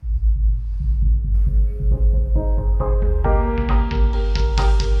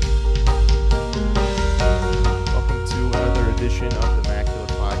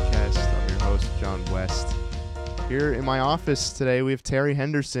Here in my office today, we have Terry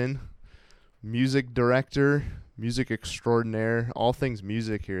Henderson, music director, music extraordinaire, all things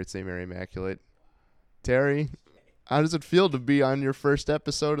music here at St. Mary Immaculate. Terry, how does it feel to be on your first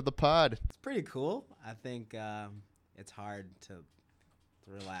episode of the pod? It's pretty cool. I think it's hard to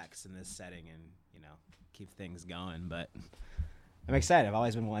relax in this setting and, keep things going, but I'm excited. I've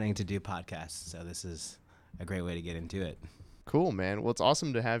always been wanting to do podcasts, so this is a great way to get into it. Cool, man. Well, it's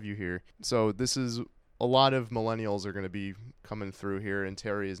awesome to have you here. So this is a lot of millennials are going to be coming through here, and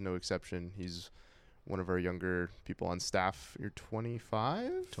Terry is no exception. He's one of our younger people on staff. You're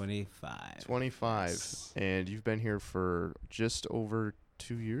 25? 25. 25. Yes. And you've been here for just over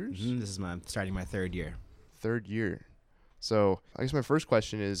 2 years? Mm-hmm. This is starting my third year. Third year. So I guess my first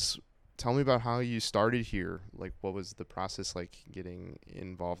question is, tell me about how you started here. Like, what was the process like getting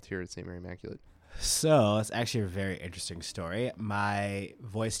involved here at St. Mary Immaculate? So it's actually a very interesting story. My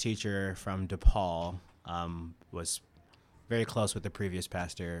voice teacher from DePaul was very close with the previous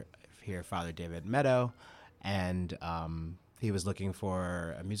pastor here, Father David Meadow, and he was looking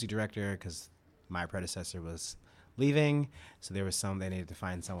for a music director because my predecessor was leaving. So they needed to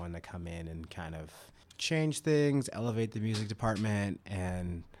find someone to come in and kind of change things, elevate the music department,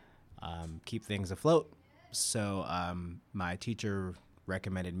 and keep things afloat. So my teacher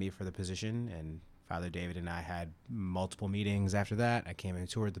recommended me for the position, and Father David and I had multiple meetings after that. I came and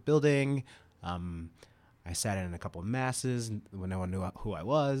toured the building. I sat in a couple of masses when no one knew who I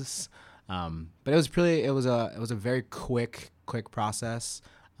was. But it was a very quick process.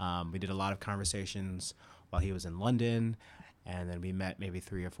 We did a lot of conversations while he was in London, and then we met maybe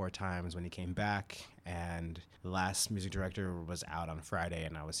 3 or 4 times when he came back. And the last music director was out on Friday,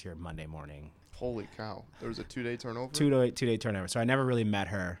 and I was here Monday morning. Holy cow! There was a 2-day turnover. Two-day turnover. So I never really met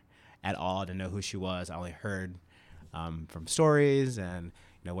her at all to know who she was. I only heard from stories and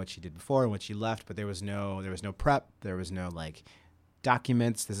what she did before and what she left, but there was no prep. There was no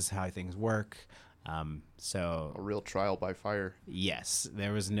documents. This is how things work. So a real trial by fire. Yes,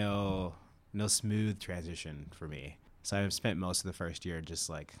 there was no smooth transition for me. So I've spent most of the first year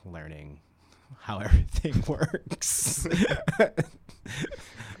just learning how everything works.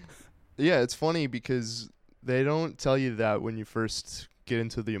 Yeah, it's funny because they don't tell you that when you first get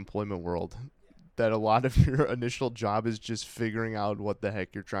into the employment world, that a lot of your initial job is just figuring out what the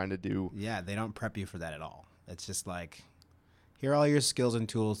heck you're trying to do. Yeah, they don't prep you for that at all. It's just here are all your skills and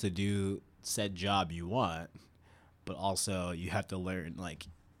tools to do said job you want, but also you have to learn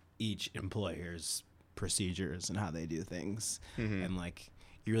each employer's procedures and how they do things. Mm-hmm. And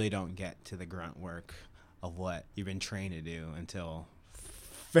you really don't get to the grunt work of what you've been trained to do until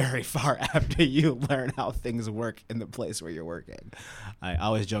very far after you learn how things work in the place where you're working. I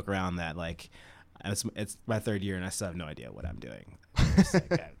always joke around that it's my third year and I still have no idea what I'm doing.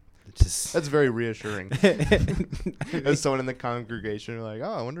 That's very reassuring. As someone in the congregation, you're like,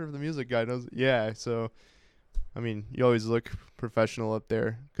 oh, I wonder if the music guy knows. Yeah, so I mean, you always look professional up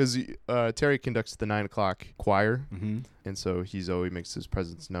there because Terry conducts the 9 o'clock choir, mm-hmm. and so he always makes his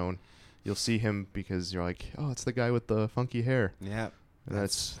presence known. You'll see him because you're like, oh, it's the guy with the funky hair. Yeah. And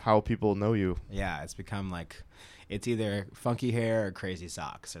that's how people know you. Yeah, it's become it's either funky hair or crazy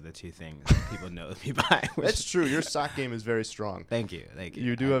socks are the two things that people know me by. That's true. Your sock game is very strong. Thank you.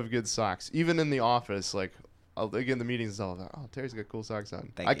 You do have good socks. Even in the office, again, the meetings all that. Oh, Terry's got cool socks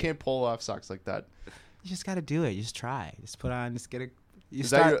on. I can't pull off socks like that. You just got to do it. You just try. Just put on. Just get a.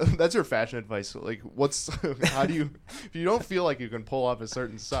 That's your fashion advice. How do you? If you don't feel like you can pull off a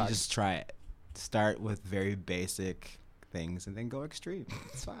certain sock, you just try it. Start with very basic things and then go extreme.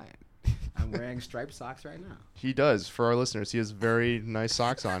 It's fine. I'm wearing striped socks right now. He does. For our listeners, he has very nice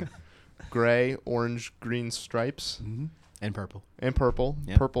socks on. Gray, orange, green stripes. Mm-hmm. And purple.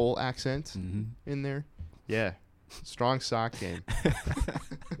 Yep. Purple accent in there. Yeah. Strong sock game.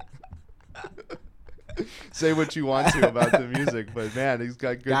 Say what you want to about the music, but man, he's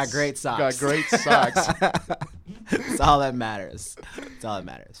got great socks. Got great socks. That's all that matters.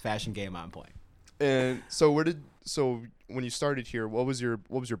 Fashion game on point. And so when you started here, what was your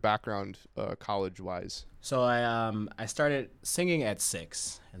background college wise? So I started singing at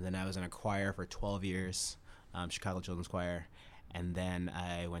 6, and then I was in a choir for 12 years, Chicago Children's Choir, and then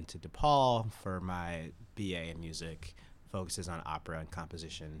I went to DePaul for my BA in music, focuses on opera and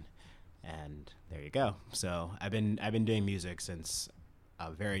composition, and there you go. So I've been doing music since a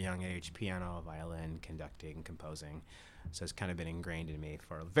very young age: piano, violin, conducting, composing. So it's kind of been ingrained in me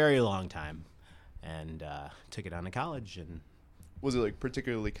for a very long time. And took it on to college. And was it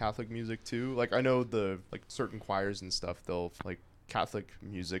particularly Catholic music too? I know the certain choirs and stuff, they'll Catholic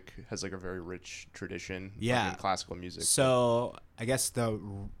music has like a very rich tradition. Yeah. In classical music. So I guess the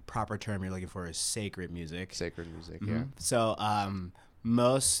proper term you're looking for is sacred music. Sacred music, Mm-hmm. yeah. So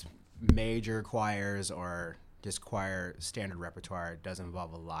most major choirs or just choir standard repertoire does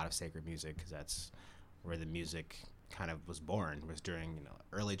involve a lot of sacred music, because that's where the music kind of was born, was during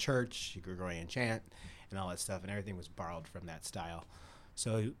early church, Gregorian chant, and all that stuff, and everything was borrowed from that style.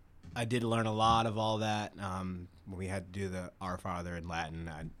 So I did learn a lot of all that. When we had to do the Our Father in Latin,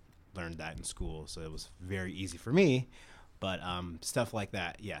 I learned that in school, so it was very easy for me. But stuff like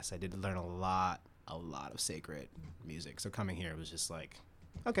that, yes, I did learn a lot of sacred music. So coming here was just like,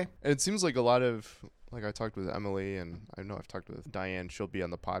 okay. And it seems like a lot of, like I talked with Emily, and I know I've talked with Diane, she'll be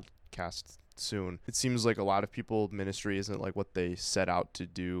on the podcast soon. It seems like a lot of people, ministry isn't like what they set out to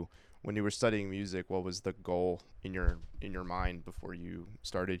do. When you were studying music, what was the goal in your mind before you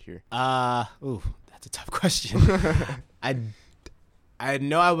started here? That's a tough question. I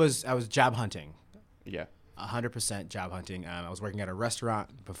know I was job hunting. Yeah. 100% job hunting. I was working at a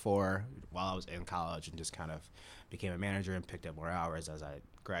restaurant before while I was in college, and just kind of became a manager and picked up more hours as I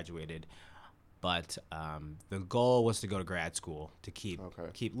graduated. But the goal was to go to grad school, to keep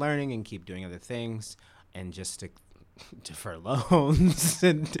learning and keep doing other things, and just to defer loans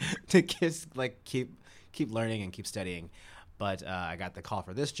and to keep learning and keep studying. But I got the call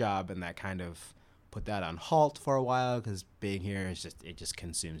for this job, and that kind of put that on halt for a while, because being here is just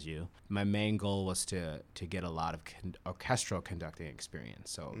consumes you. My main goal was to get a lot of orchestral conducting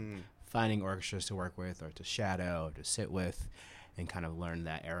experience. So finding orchestras to work with, or to shadow, or to sit with, and kind of learn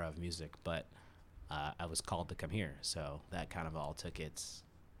that era of music. But I was called to come here, so that kind of all took a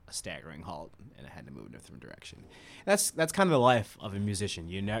staggering halt, and I had to move in a different direction. That's kind of the life of a musician.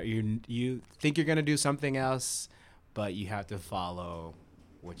 You think you're gonna do something else, but you have to follow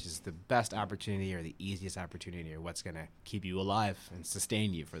which is the best opportunity or the easiest opportunity, or what's gonna keep you alive and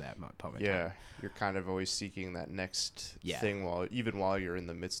sustain you for that moment. Yeah, you're kind of always seeking that next thing while you're in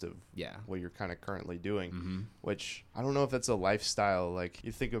the midst of what you're kind of currently doing. Which I don't know if that's a lifestyle. Like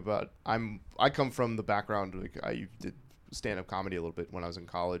you think about, I come from the background, like I did stand-up comedy a little bit when I was in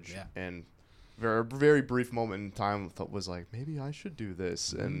college, and very very brief moment in time was like, maybe I should do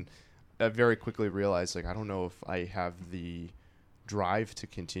this, and I very quickly realized, like, I don't know if I have the drive to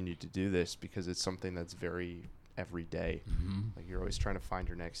continue to do this, because it's something that's very everyday. Like you're always trying to find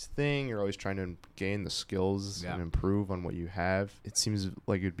your next thing, you're always trying to gain the skills and improve on what you have. It seems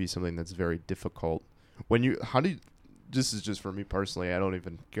like it'd be something that's very difficult. This is just for me personally, I don't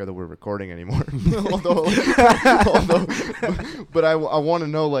even care that we're recording anymore. But I want to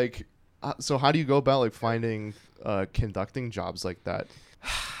know, like, so how do you go about like finding conducting jobs like that?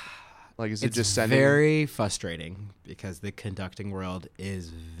 Like, is it just sending? It's very frustrating, because the conducting world is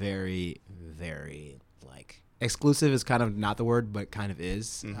very, very, like, exclusive is kind of not the word, but kind of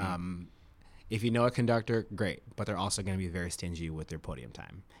is. If you know a conductor, great, but they're also going to be very stingy with their podium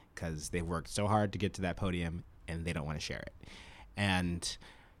time, because they worked so hard to get to that podium and they don't want to share it. And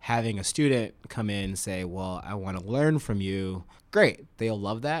having a student come in and say, well, I want to learn from you, great, they'll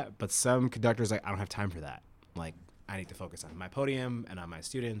love that. But some conductors, like, I don't have time for that. Like, I need to focus on my podium and on my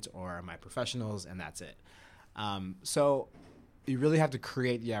students or my professionals, and that's it. So you really have to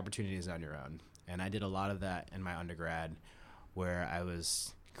create the opportunities on your own. And I did a lot of that in my undergrad, where I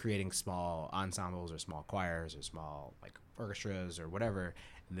was creating small ensembles or small choirs or small, like, orchestras or whatever,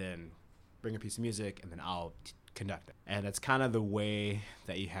 and then bring a piece of music, and then I'll conduct it. And that's kind of the way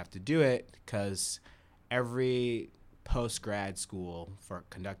that you have to do it, because every post-grad school for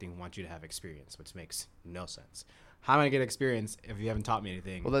conducting wants you to have experience, which makes no sense. How am I going to get experience if you haven't taught me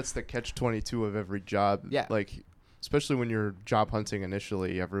anything? Well, that's the catch-22 of every job. Yeah. Like, especially when you're job hunting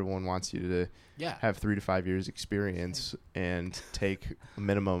initially, everyone wants you to have 3 to 5 years experience and take a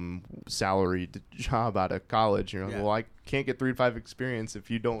minimum salaried job out of college. You're like, well, I can't get 3 to 5 experience if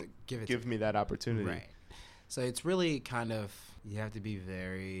you don't give me that opportunity. Right. So it's really kind of, you have to be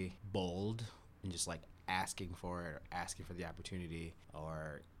very bold and just, like, asking for it, or asking for the opportunity,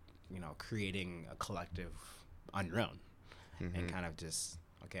 or, creating a collective on your own, and kind of just,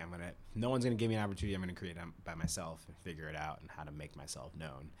 okay, no one's going to give me an opportunity. I'm going to create it by myself and figure it out and how to make myself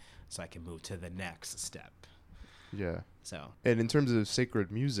known so I can move to the next step. Yeah. So. And in terms of sacred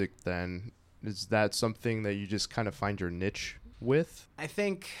music, then, is that something that you just kind of find your niche with? I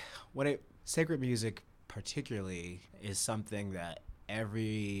think sacred music particularly is something that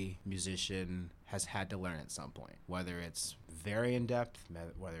every musician has had to learn at some point, whether it's very in-depth,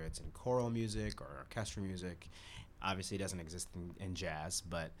 whether it's in choral music or orchestral music. Obviously, it doesn't exist in jazz,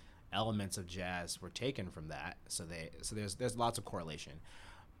 but elements of jazz were taken from that, so there's lots of correlation.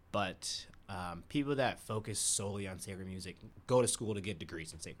 But people that focus solely on sacred music go to school to get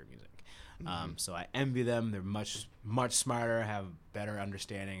degrees in sacred music. So I envy them. They're much smarter, have better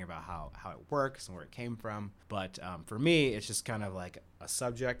understanding about how it works and where it came from. But for me, it's just kind of like a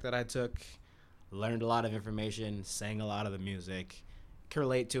subject that I took, learned a lot of information, sang a lot of the music, can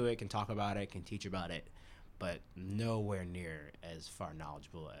relate to it, can talk about it, can teach about it, but nowhere near as far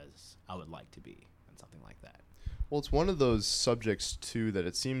knowledgeable as I would like to be on something like that. Well, it's one of those subjects, too, that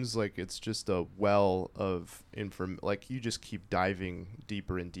it seems like it's just a well of like you just keep diving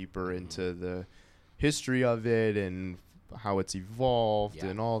deeper and deeper into the history of it and how it's evolved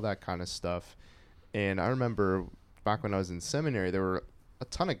and all that kind of stuff. And I remember back when I was in seminary, there were a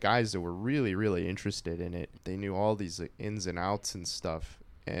ton of guys that were really, really interested in it. They knew all these ins and outs and stuff.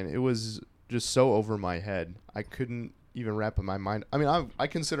 And it was just so over my head. I couldn't even wrap in my mind. I mean, I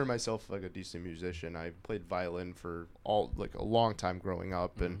consider myself like a decent musician. I played violin for a long time growing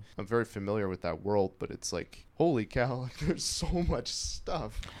up, and I'm very familiar with that world. But it's like, holy cow, like, there's so much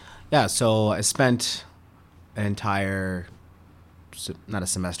stuff. Yeah. So I spent an entire, not a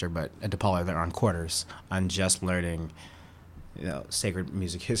semester, but at DePaul there on quarters on just learning, sacred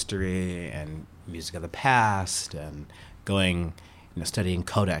music history and music of the past, and going, studying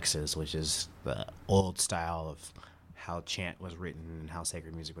codexes, which is the old style of how chant was written and how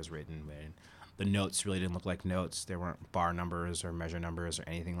sacred music was written. And the notes really didn't look like notes. There weren't bar numbers or measure numbers or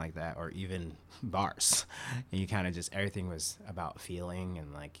anything like that, or even bars. And you kind of just, everything was about feeling,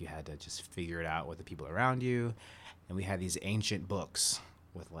 and like you had to just figure it out with the people around you. And we had these ancient books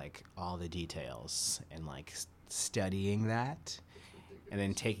with like all the details, and like studying that and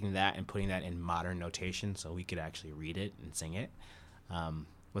then taking that and putting that in modern notation so we could actually read it and sing it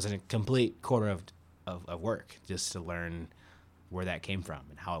was a complete quarter of work just to learn where that came from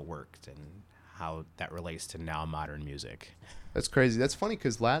and how it worked and how that relates to now modern music. That's crazy. That's funny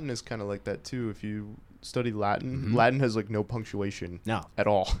because Latin is kind of like that too. If you study Latin, Latin has like no punctuation at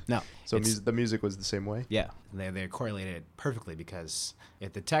all. No. So the music was the same way? Yeah. They correlated perfectly because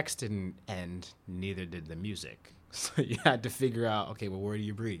if the text didn't end, neither did the music. So you had to figure out, okay, well, where do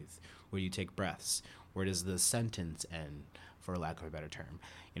you breathe? Where do you take breaths? Where does the sentence end, for lack of a better term?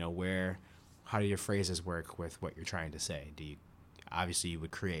 How do your phrases work with what you're trying to say? Obviously you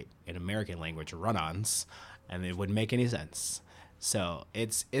would create in American language run-ons, and it wouldn't make any sense. So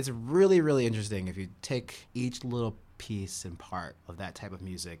it's really, really interesting if you take each little piece and part of that type of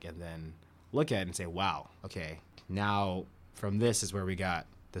music and then look at it and say, wow, okay, now from this is where we got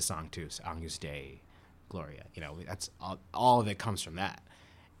the song Tus, Agnus Dei, Gloria. That's all of it comes from that.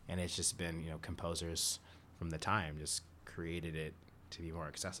 And it's just been, composers from the time just created it to be more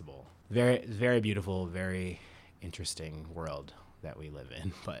accessible. Very, very beautiful, very interesting world that we live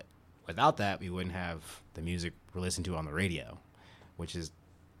in. But without that, we wouldn't have the music we listen to on the radio, which is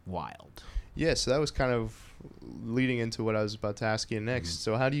wild. Yeah, so that was kind of leading into what I was about to ask you next.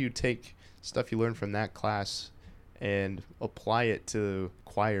 So how do you take stuff you learned from that class and apply it to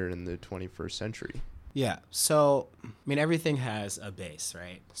choir in the 21st century? Yeah, so, everything has a base,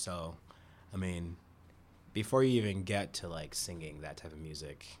 right? So, before you even get to like singing that type of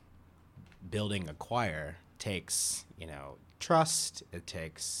music, building a choir takes, trust. It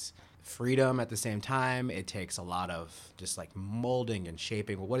takes freedom at the same time. It takes a lot of just like molding and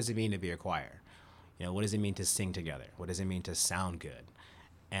shaping. Well, what does it mean to be a choir? What does it mean to sing together? What does it mean to sound good?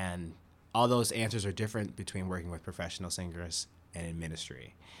 And all those answers are different between working with professional singers and in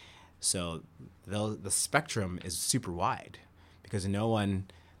ministry. So the spectrum is super wide because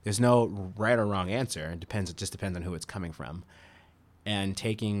there's no right or wrong answer. It just depends on who it's coming from. And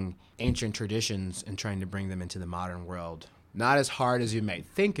taking ancient traditions and trying to bring them into the modern world, not as hard as you might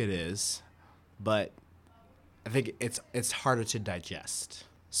think it is, but I think it's harder to digest.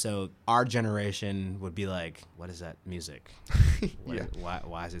 So our generation would be like, what is that music?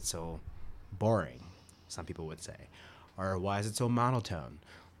 Why is it so boring? Some people would say. Or why is it so monotone?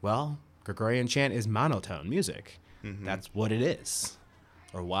 Well, Gregorian chant is monotone music. That's what it is.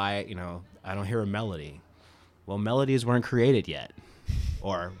 Or why, I don't hear a melody. Well, melodies weren't created yet.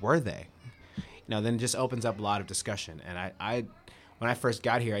 Or were they? Then it just opens up a lot of discussion. And I when I first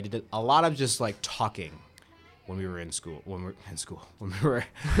got here, I did a lot of just like talking when we were in school, when we were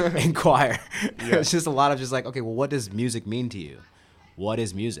in choir. It was just a lot of just like, okay, well, what does music mean to you? What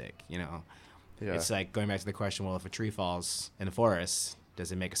is music? It's like going back to the question, well, if a tree falls in a forest,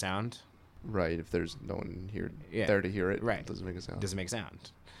 does it make a sound? Right. If there's no one here there to hear it, right. It doesn't make a sound. Doesn't make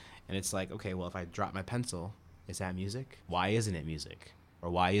sound. And it's like, okay, well, if I drop my pencil, is that music? Why isn't it music?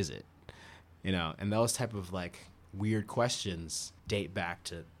 Or why is it? And those type of like weird questions date back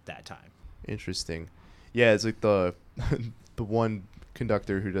to that time. Interesting. Yeah, it's like the one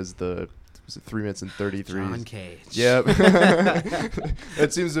conductor who does the was it 3 minutes and 33? John Cage. Yep.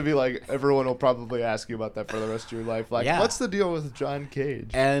 It seems to be like everyone will probably ask you about that for the rest of your life. Like, what's the deal with John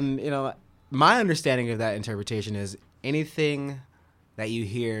Cage? And, my understanding of that interpretation is anything that you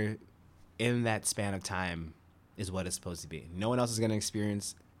hear in that span of time is what it's supposed to be. No one else is going to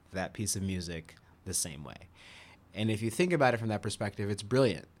experience that piece of music the same way. And if you think about it from that perspective, it's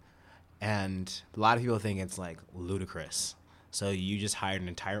brilliant. And a lot of people think it's like ludicrous. So you just hired an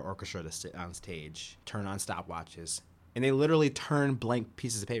entire orchestra to sit on stage, turn on stopwatches, and they literally turn blank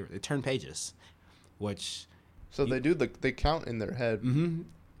pieces of paper. They turn pages, which... So they count in their head. Mm-hmm.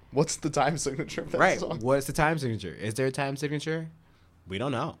 What's the time signature of that song? What's the time signature? Is there a time signature? We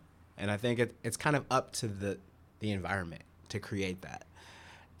don't know. And I think it's kind of up to the environment to create that.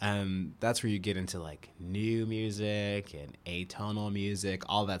 That's where you get into like new music and atonal music,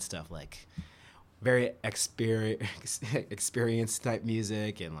 all that stuff, like very experience type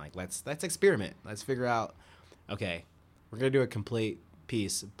music, and like let's experiment. Let's figure out, okay, we're gonna do a complete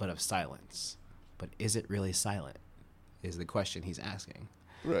piece but of silence. But is it really silent? Is the question he's asking.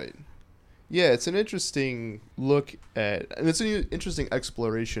 Right. Yeah, it's an interesting look at, and it's an interesting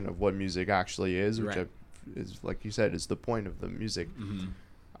exploration of what music actually is, which is, like you said, is the point of the music. Mm-hmm.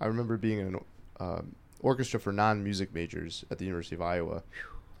 I remember being in an orchestra for non-music majors at the University of Iowa.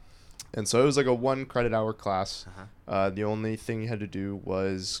 And so it was like a 1 credit hour class. Uh-huh. The only thing you had to do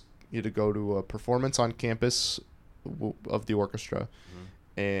was you had to go to a performance on campus of the orchestra,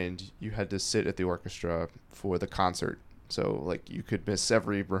 and you had to sit at the orchestra for the concert. So like you could miss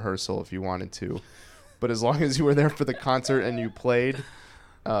every rehearsal if you wanted to, but as long as you were there for the concert and you played,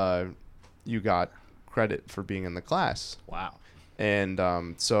 you got credit for being in the class. Wow. And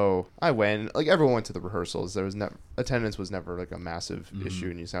so I went. Like everyone went to the rehearsals. There was attendance was never like a massive issue,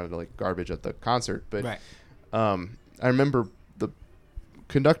 and you sounded like garbage at the concert. But I remember the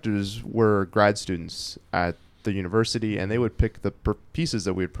conductors were grad students at the university, and they would pick the pieces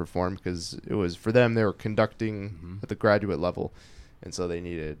that we would perform because it was for them. They were conducting at the graduate level, and so they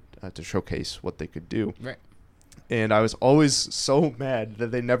needed to showcase what they could do. Right. And I was always so mad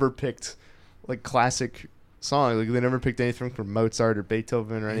that they never picked like classic songs. Like they never picked anything from Mozart or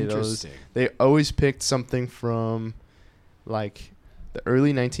Beethoven or any of those. They always picked something from like the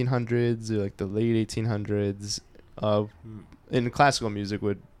early 1900s or like the late 1800s. And classical music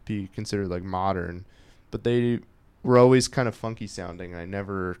would be considered like modern, but they were always kind of funky sounding. I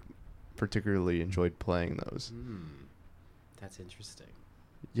never particularly enjoyed playing those. That's interesting.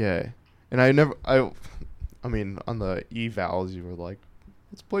 Yeah. And I mean, on the evals, you were like,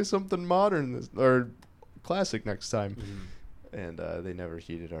 let's play something modern or classic next time. And they never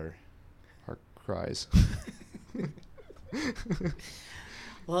heeded our cries.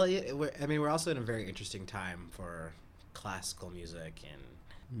 Well, yeah, we're also in a very interesting time for classical music and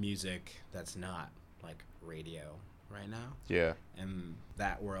music that's not like radio right now. Yeah. And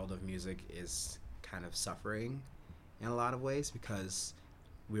that world of music is kind of suffering in a lot of ways because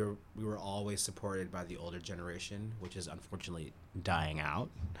we were always supported by the older generation, which is unfortunately dying out.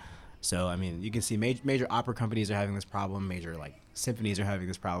 So, I mean, you can see major opera companies are having this problem, major like symphonies are having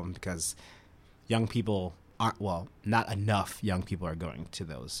this problem because young people not enough young people are going to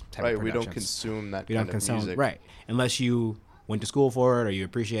those type of productions. We don't consume that kind of music. Right. Unless you went to school for it or you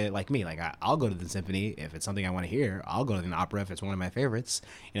appreciate it like me. Like, I'll go to the symphony if it's something I want to hear. I'll go to the opera if it's one of my favorites.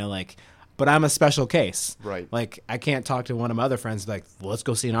 But I'm a special case. Right. Like, I can't talk to one of my other friends like, well, let's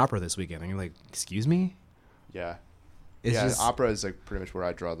go see an opera this weekend. And you're like, excuse me? Yeah. Opera is like pretty much where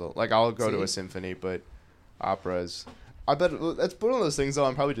I draw the... Like, I'll go to a symphony, but opera is... I bet that's one of those things, though.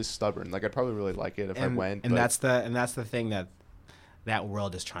 I'm probably just stubborn. Like, I'd probably really like it if I went. And that's the thing that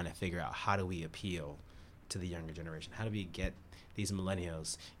world is trying to figure out. How do we appeal to the younger generation? How do we get these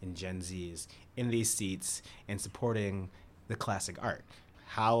millennials and Gen Zs in these seats and supporting the classic art?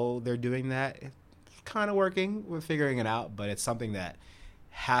 How they're doing that, it's kind of working. We're figuring it out, but it's something that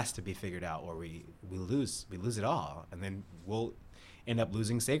has to be figured out, or we lose it all, and then we'll end up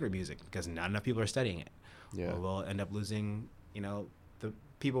losing sacred music because not enough people are studying it. Yeah. Or we'll end up losing, the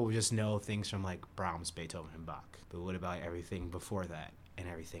people will just know things from like Brahms, Beethoven, and Bach. But what about everything before that and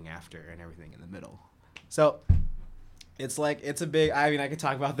everything after and everything in the middle? So it's a big, I could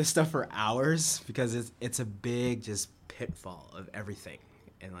talk about this stuff for hours because it's a big just pitfall of everything.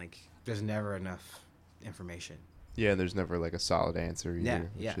 And like, there's never enough information. Yeah, and there's never like a solid answer either.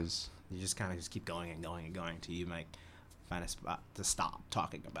 Yeah. Which is... You just kind of just keep going and going and going till you might find a spot to stop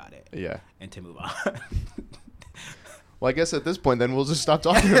talking about it. Yeah. And to move on. Well, I guess at this point, then we'll just stop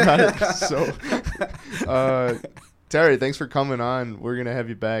talking about it. So, Terry, thanks for coming on. We're going to have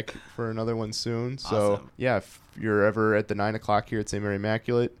you back for another one soon. So, Awesome. yeah, if you're ever at the 9 o'clock here at St. Mary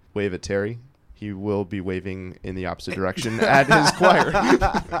Immaculate, wave at Terry. He will be waving in the opposite direction at his choir.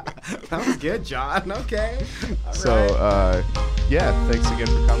 That was good, John. Okay. All so, right. yeah, thanks again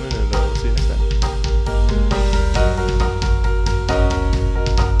for coming, and we'll see you next time.